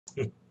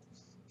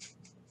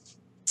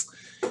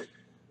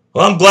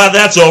Well, I'm glad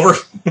that's over.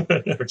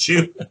 Aren't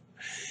you?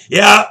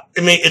 Yeah,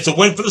 I mean, it's a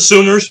win for the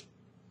Sooners.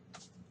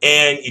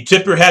 And you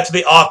tip your hat to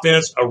the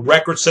offense, a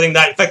record-setting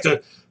night. In fact,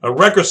 a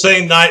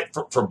record-setting night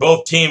for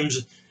both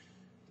teams.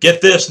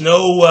 Get this,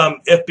 no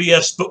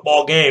FBS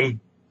football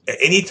game at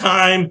any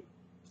time,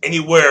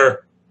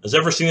 anywhere, has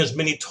ever seen as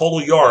many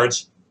total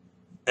yards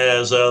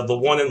as the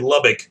one in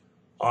Lubbock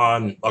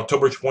on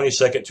October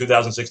 22nd,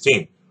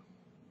 2016.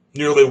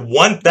 Nearly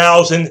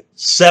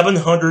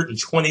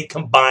 1,720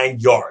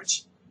 combined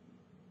yards.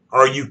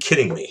 Are you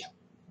kidding me?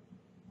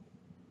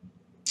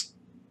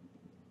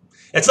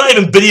 It's not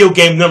even video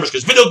game numbers,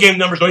 because video game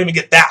numbers don't even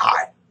get that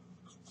high.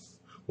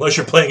 Unless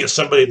you're playing against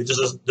somebody that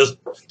just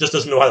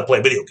doesn't know how to play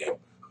a video game.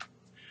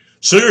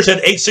 Sooners had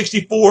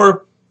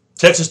 864.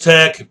 Texas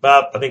Tech,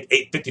 about, I think,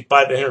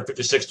 855 to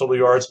 156 total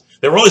yards.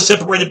 They were only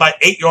separated by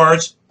 8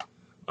 yards.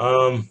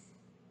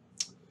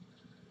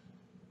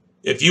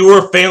 If you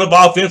were a fan of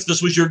offense,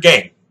 this was your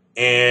game.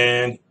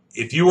 And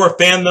if you were a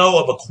fan,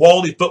 though, of a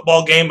quality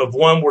football game, of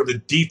one where the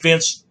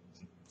defense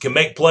can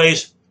make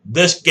plays,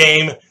 this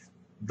game,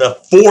 the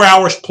 4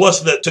 hours plus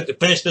that it took to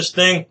finish this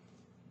thing,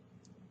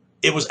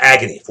 it was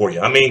agony for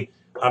you. I mean,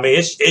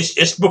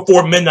 it's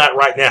before midnight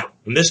right now.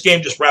 And this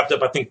game just wrapped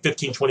up, I think,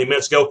 15, 20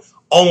 minutes ago.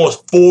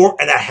 Almost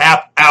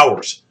 4.5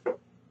 hours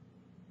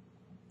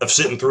of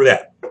sitting through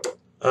that.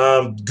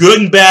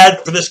 Good and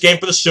bad for this game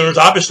for the Sooners.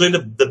 Obviously,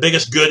 the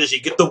biggest good is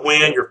you get the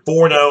win. You're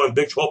 4-0 in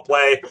Big 12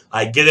 play.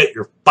 I get it.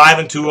 You're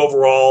 5-2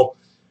 overall.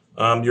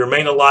 You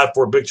remain alive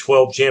for a Big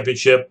 12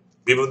 championship,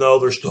 even though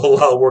there's still a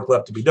lot of work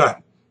left to be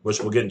done,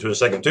 which we'll get into in a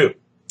second, too.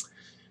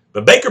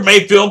 But Baker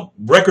Mayfield,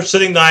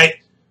 record-setting night,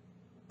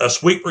 a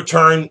sweet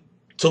return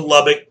to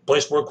Lubbock,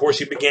 place where, of course,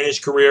 he began his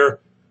career.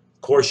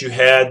 Of course, you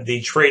had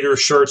the Trader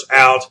shirts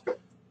out,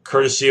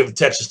 courtesy of the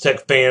Texas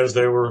Tech fans.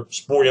 They were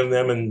sporting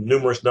them in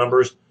numerous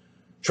numbers,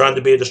 trying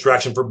to be a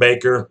distraction for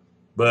Baker.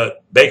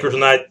 But Baker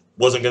tonight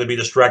wasn't going to be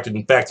distracted.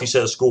 In fact, he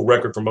set a school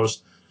record for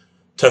most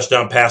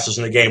touchdown passes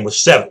in the game with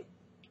 7,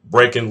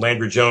 breaking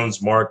Landry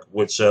Jones' mark,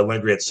 which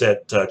Landry had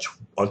set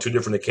on 2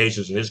 different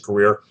occasions in his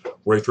career,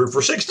 where he threw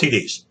for 6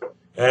 TDs.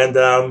 And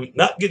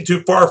not getting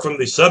too far from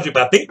the subject,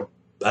 but I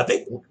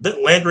think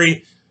that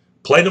Landry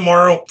play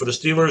tomorrow for the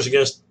Steelers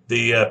against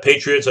the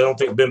Patriots. I don't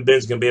think Ben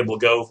Ben's going to be able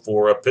to go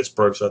for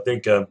Pittsburgh. So I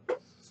think, I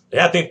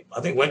think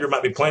Landry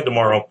might be playing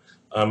tomorrow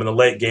in the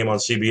late game on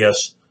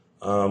CBS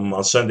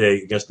on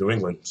Sunday against New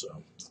England.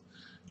 So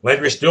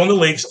Landry's still in the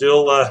league,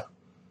 still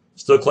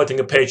collecting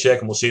a paycheck,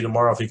 and we'll see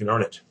tomorrow if he can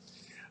earn it.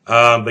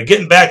 But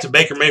getting back to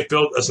Baker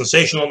Mayfield, a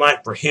sensational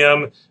night for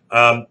him.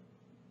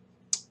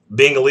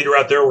 Being a leader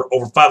out there,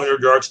 over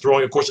 500 yards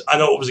throwing. Of course, I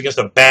know it was against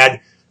a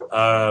bad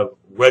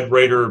Red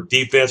Raider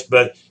defense,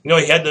 but he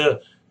had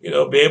to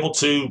be able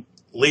to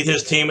lead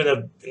his team in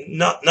a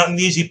not an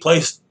easy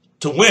place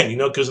to win.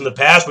 Because in the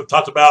past we've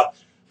talked about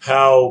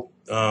how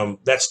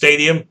that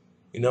stadium,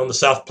 in the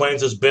South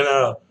Plains, has been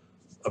a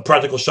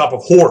practical shop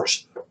of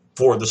horrors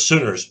for the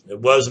Sooners.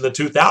 It was in the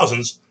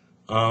 2000s,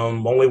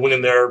 only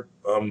winning there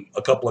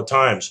a couple of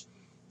times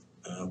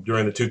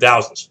during the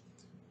 2000s.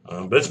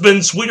 But it's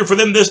been sweeter for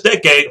them this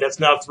decade. That's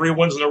now 3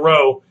 wins in a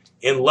row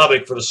in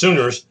Lubbock for the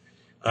Sooners.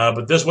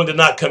 But this one did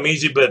not come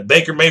easy, but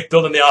Baker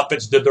Mayfield and the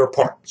offense did their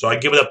part. So I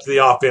give it up to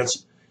the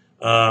offense.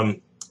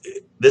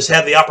 This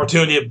had the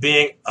opportunity of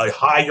being a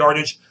high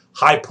yardage,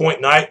 high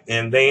point night,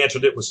 and they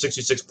answered it with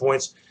 66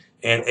 points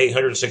and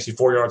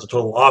 864 yards of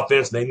total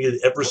offense. They needed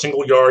every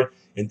single yard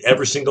and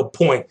every single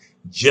point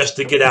just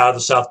to get out of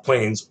the South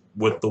Plains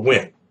with the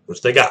win,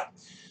 which they got.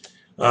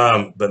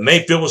 But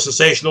Mayfield was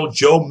sensational.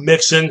 Joe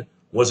Mixon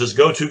was his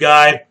go-to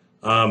guy.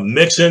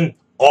 Mixon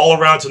all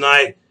around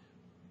tonight,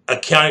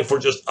 accounting for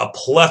just a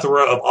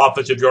plethora of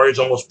offensive yardage,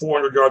 almost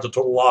 400 yards of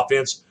total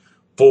offense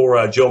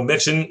for Joe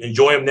Mixon.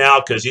 Enjoy him now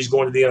because he's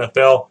going to the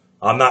NFL.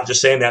 I'm not just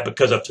saying that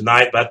because of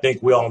tonight, but I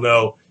think we all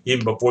know,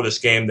 even before this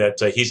game, that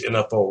he's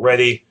NFL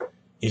ready.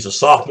 He's a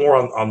sophomore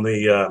on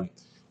the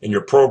in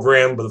your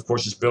program, but of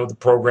course he's been with the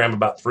program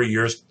about 3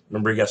 years.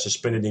 Remember, he got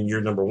suspended in year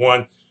number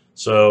 1.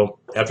 So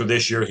after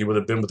this year, he would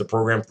have been with the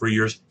program 3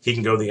 years. He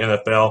can go to the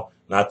NFL,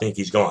 and I think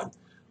he's gone.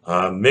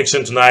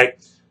 Mixon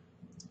tonight,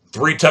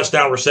 3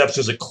 touchdown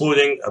receptions,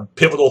 including a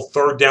pivotal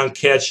 3rd down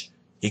catch.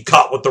 He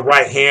caught with the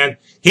right hand.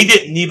 He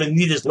didn't even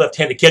need his left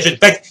hand to catch it. In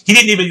fact, he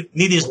didn't even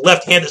need his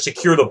left hand to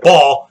secure the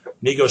ball. And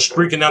he goes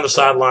streaking down the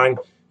sideline,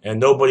 and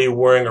nobody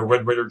wearing a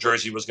Red Raider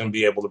jersey was going to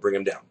be able to bring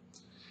him down.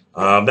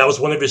 That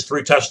was one of his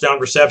 3 touchdown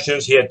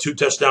receptions. He had 2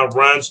 touchdown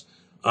runs.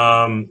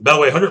 By the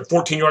way,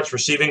 114 yards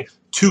receiving,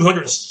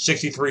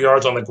 263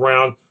 yards on the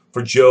ground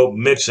for Joe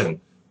Mixon,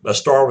 a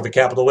star with a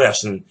capital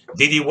S. And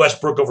DeDe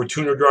Westbrook over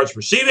 200 yards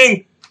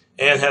receiving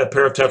and had a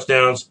pair of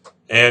touchdowns.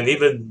 And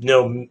even,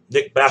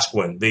 Nick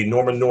Basquin, the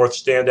Norman North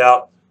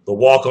standout, the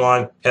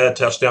walk-on, had a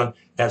touchdown,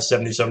 had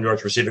 77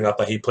 yards receiving. I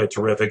thought he played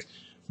terrific.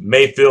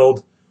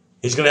 Mayfield,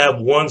 he's going to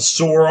have one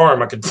sore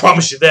arm. I can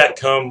promise you that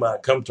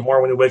come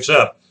tomorrow when he wakes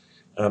up.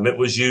 It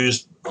was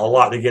used a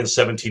lot against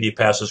 7 TD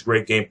passes.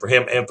 Great game for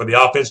him and for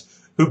the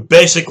offense, who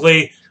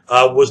basically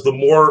was the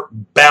more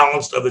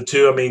balanced of the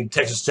two. I mean,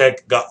 Texas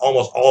Tech got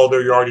almost all of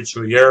their yardage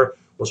through the air,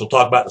 which we'll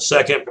talk about in a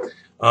second.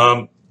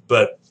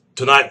 But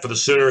tonight for the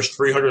Sooners,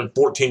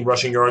 314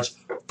 rushing yards,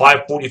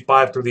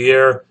 545 through the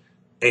air,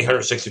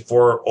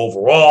 864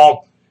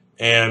 overall.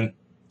 And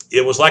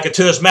it was like a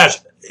tennis match.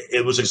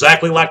 It was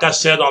exactly like I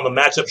said on the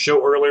matchup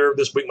show earlier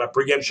this week, my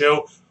pregame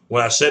show,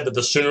 when I said that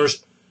the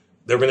Sooners,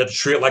 they're going to have to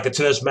treat it like a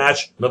tennis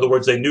match. In other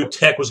words, they knew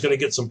Tech was going to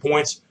get some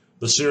points.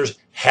 The Sooners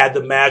had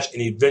the match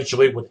and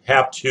eventually would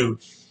have to,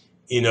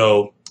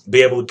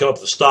 be able to come up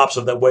with the stop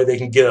so that way they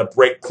can get a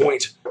break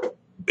point,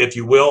 if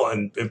you will.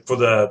 And for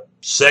the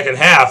second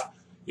half,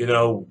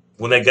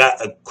 when they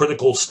got a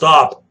critical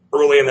stop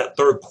early in that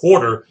third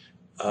quarter,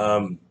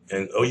 and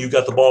OU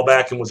got the ball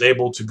back and was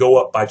able to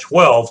go up by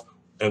 12,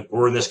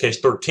 or in this case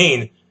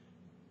 13,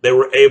 they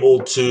were able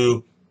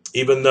to,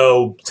 even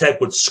though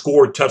Tech would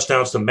score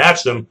touchdowns to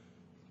match them,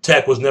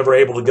 Tech was never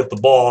able to get the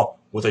ball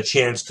with a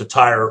chance to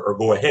tire or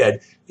go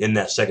ahead in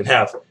that second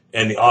half.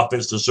 And the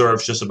offense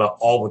deserves just about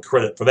all the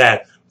credit for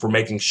that, for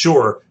making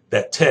sure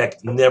that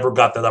Tech never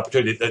got that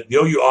opportunity. The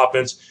OU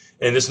offense,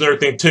 and this is another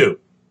thing too,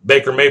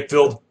 Baker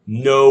Mayfield,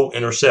 no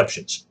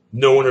interceptions.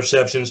 No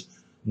interceptions,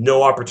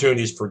 no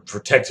opportunities for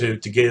Tech to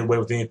get away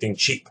with anything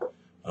cheap.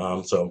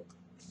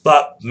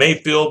 But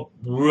Mayfield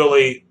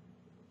really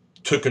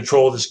took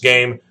control of this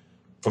game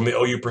from the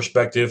OU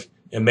perspective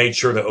and made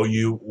sure that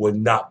OU would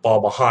not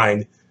fall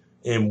behind,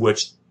 in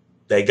which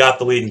they got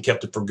the lead and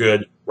kept it for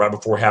good right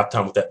before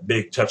halftime with that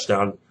big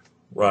touchdown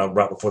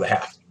right before the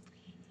half.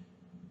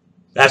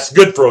 That's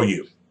good for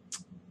OU.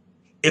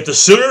 If the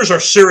Sooners are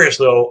serious,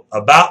 though,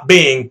 about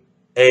being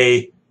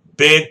a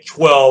Big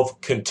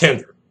 12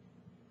 contender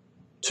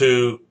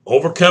to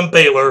overcome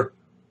Baylor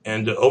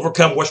and to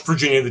overcome West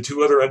Virginia, the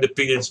two other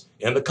undefeateds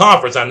in the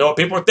conference, I know what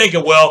people are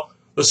thinking, well,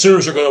 the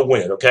Sooners are going to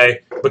win,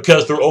 okay,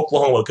 because they're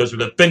Oklahoma, because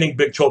they're defending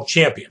Big 12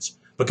 champions,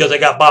 because they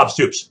got Bob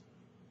Stoops.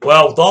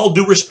 Well, with all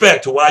due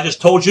respect to what I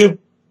just told you,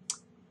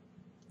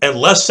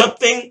 unless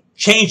something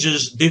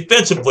changes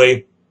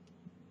defensively,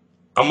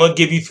 I'm going to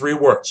give you 3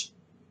 words.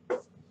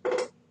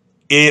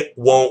 It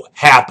won't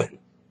happen.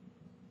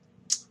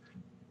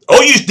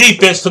 OU's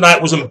defense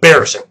tonight was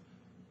embarrassing.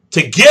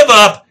 To give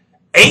up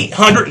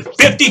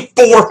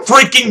 854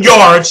 freaking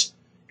yards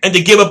and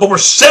to give up over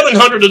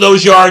 700 of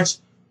those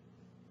yards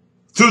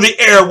through the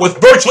air with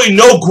virtually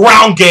no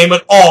ground game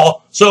at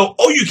all. So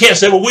OU can't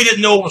say, well, we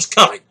didn't know it was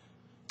coming.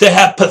 To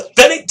have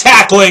pathetic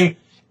tackling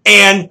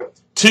and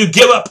to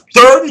give up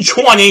 3rd and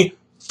 20,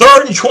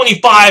 3rd and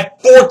 25,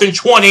 4th and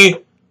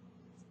 20,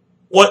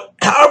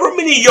 however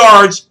many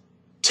yards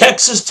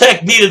Texas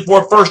Tech needed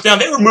for a first down,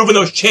 they were moving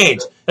those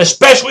chains,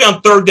 especially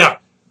on 3rd down.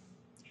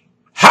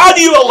 How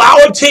do you allow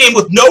a team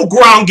with no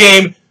ground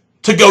game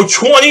to go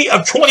 20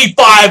 of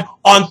 25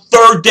 on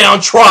 3rd down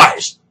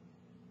tries?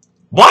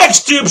 Mike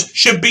Stoops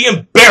should be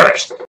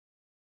embarrassed.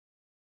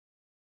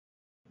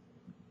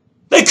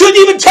 They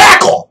couldn't even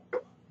tackle.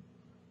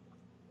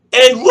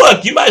 And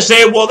look, you might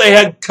say, well, they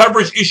had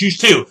coverage issues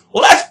too.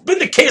 Well, that's been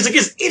the case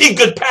against any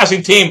good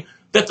passing team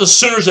that the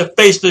Sooners have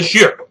faced this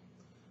year.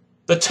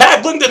 The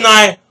tackling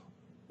tonight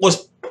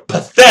was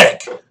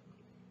pathetic.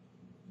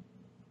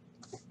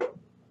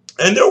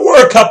 And there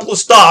were a couple of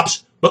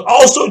stops, but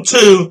also,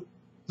 too,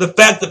 the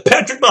fact that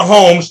Patrick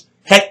Mahomes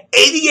had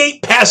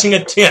 88 passing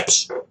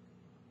attempts.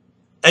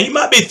 And you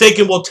might be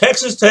thinking, well,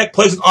 Texas Tech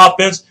plays an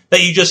offense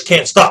that you just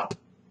can't stop.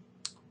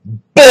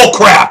 Bull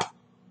crap.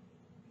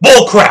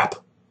 Bull crap.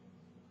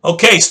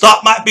 Okay,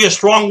 stop might be a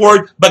strong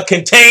word, but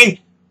contain.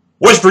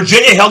 West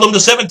Virginia held them to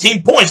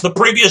 17 points the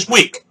previous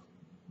week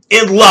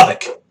in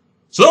Lubbock.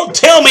 So don't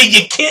tell me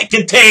you can't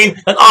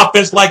contain an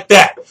offense like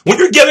that. When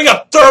you're giving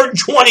up 3rd and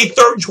 20,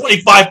 3rd and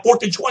 25,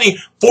 4th and 20,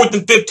 4th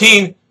and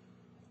 15,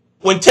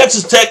 when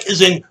Texas Tech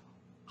is in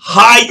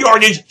high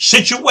yardage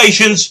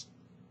situations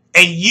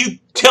and you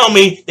tell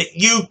me that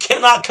you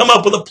cannot come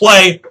up with a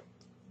play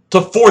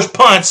to force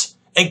punts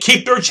and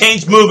keep their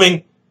chains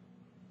moving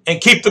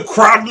and keep the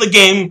crowd in the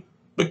game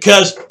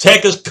because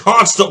Tech is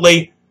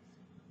constantly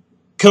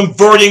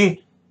converting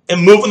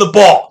and moving the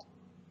ball.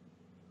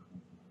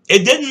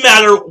 It didn't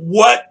matter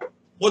what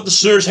the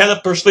Sooners had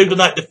up their sleeve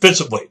tonight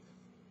defensively.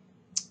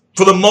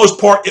 For the most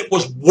part, it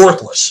was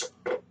worthless.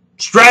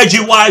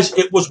 Strategy-wise,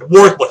 it was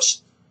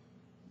worthless.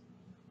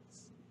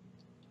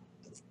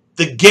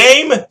 The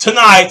game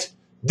tonight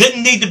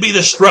didn't need to be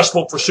this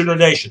stressful for Sooner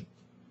Nation.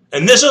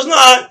 And this is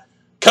not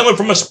coming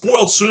from a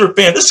spoiled Sooner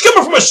fan. This is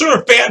coming from a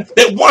Sooner fan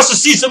that wants to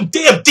see some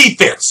damn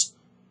defense.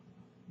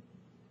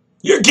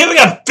 You're giving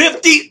up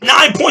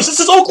 59 points. This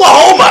is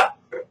Oklahoma.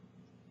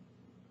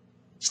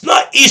 It's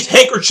not East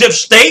Handkerchief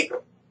State,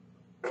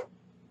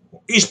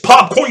 East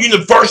Popcorn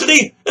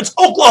University. It's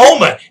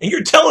Oklahoma. And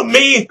you're telling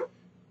me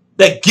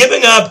that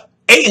giving up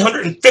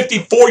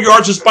 854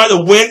 yards despite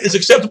the win is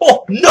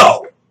acceptable?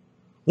 No.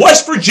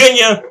 West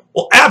Virginia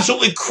will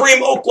absolutely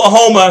cream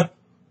Oklahoma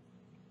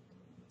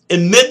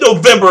in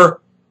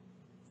mid-November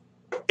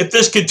if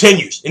this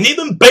continues. And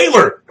even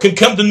Baylor can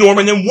come to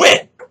Norman and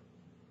win.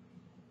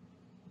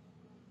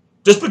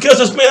 Just because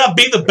this may not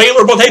be the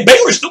Baylor, but hey,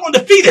 Baylor's still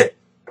undefeated.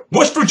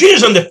 West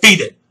Virginia's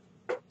undefeated,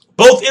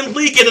 both in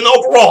league and in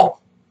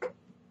overall.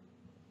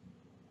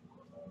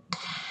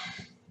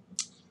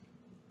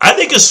 I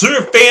think as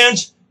Sooner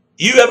fans,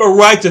 you have a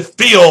right to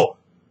feel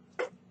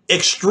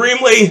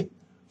extremely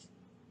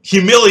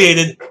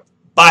humiliated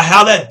by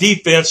how that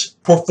defense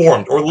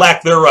performed, or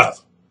lack thereof,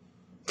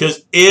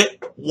 because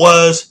it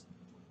was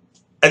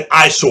an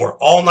eyesore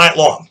all night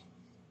long.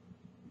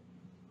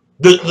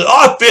 The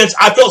offense,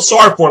 I felt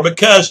sorry for them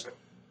because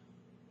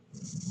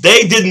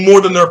they did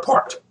more than their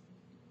part.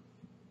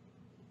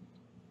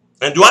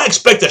 And do I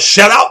expect a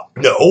shutout?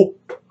 No.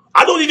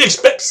 I don't even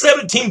expect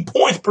 17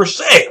 points per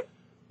se.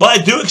 But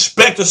I do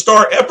expect a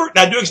star effort, and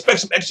I do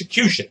expect some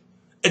execution.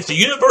 It's the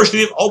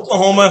University of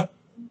Oklahoma.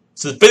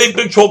 It's the defending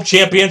Big 12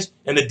 champions,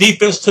 and the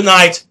defense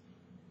tonight,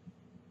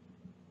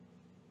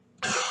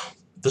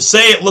 to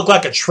say it looked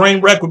like a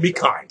train wreck would be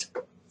kind.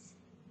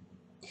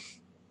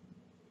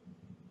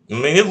 I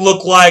mean, it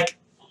looked like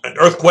an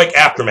earthquake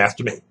aftermath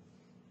to me.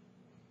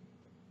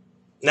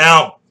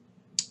 Now,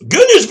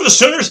 good news for the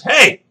Sooners.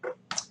 Hey,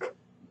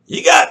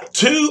 you got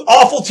two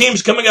awful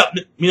teams coming up.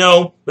 You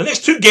know, the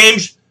next two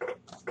games,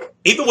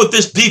 even with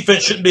this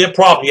defense, shouldn't be a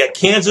problem. You got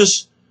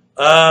Kansas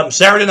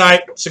Saturday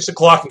night, 6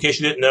 o'clock, in case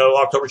you didn't know,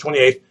 October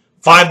 28th.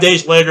 5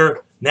 days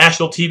later,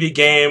 national TV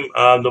game,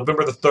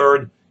 November the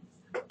 3rd,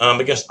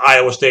 against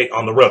Iowa State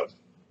on the road.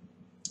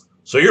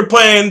 So you're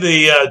playing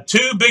the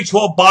two Big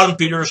 12 bottom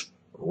feeders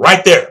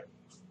right there.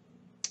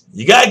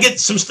 You got to get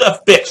some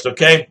stuff fixed,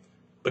 okay?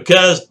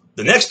 Because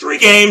the next three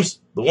games,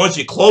 the ones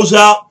you close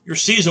out your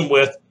season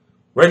with,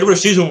 regular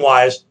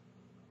season-wise,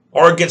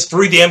 are against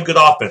three damn good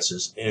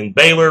offenses in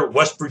Baylor,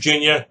 West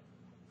Virginia,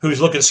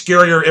 who's looking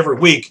scarier every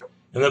week.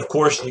 And, of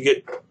course, you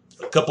get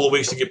a couple of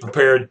weeks to get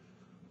prepared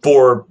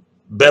for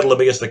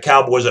Bedlam against the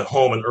Cowboys at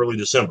home in early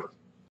December.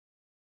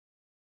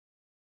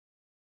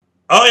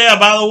 Oh, yeah,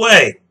 by the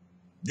way,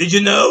 did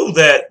you know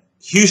that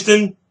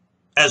Houston,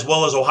 as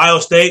well as Ohio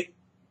State,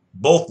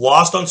 both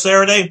lost on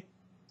Saturday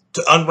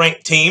to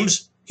unranked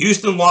teams?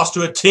 Houston lost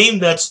to a team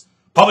that's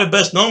probably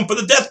best known for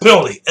the death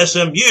penalty,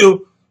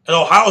 SMU, and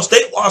Ohio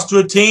State lost to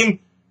a team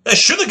that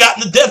should have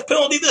gotten the death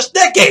penalty this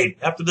decade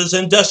after the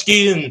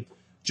Zendusky and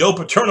Joe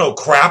Paterno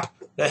crap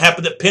that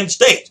happened at Penn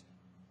State.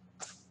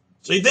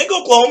 So you think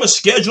Oklahoma's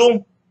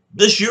schedule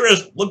this year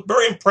has looked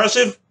very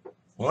impressive?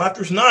 Well,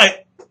 after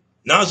tonight,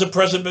 not as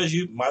impressive as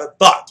you might have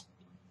thought.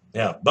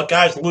 Yeah,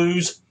 Buckeyes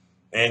lose,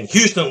 and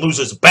Houston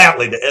loses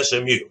badly to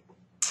SMU.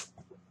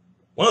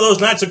 One of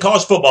those nights of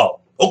college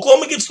football.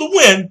 Oklahoma gets the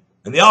win,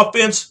 and the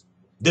offense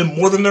did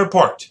more than their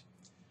part.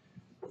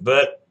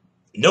 But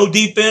no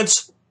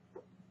defense.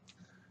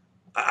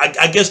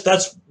 I guess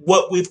that's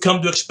what we've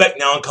come to expect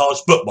now in college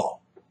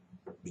football.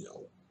 You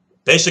know,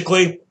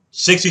 basically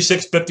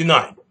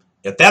 66-59.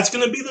 If that's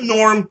going to be the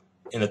norm,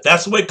 and if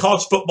that's the way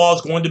college football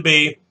is going to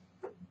be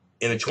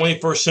in the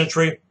 21st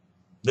century,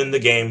 then the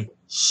game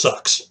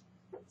sucks.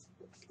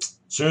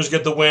 Sooners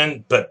get the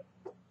win, but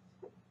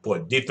boy,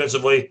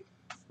 defensively,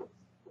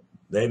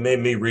 they made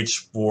me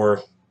reach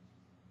for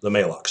the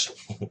Maylocks.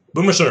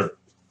 Boomer Sooner.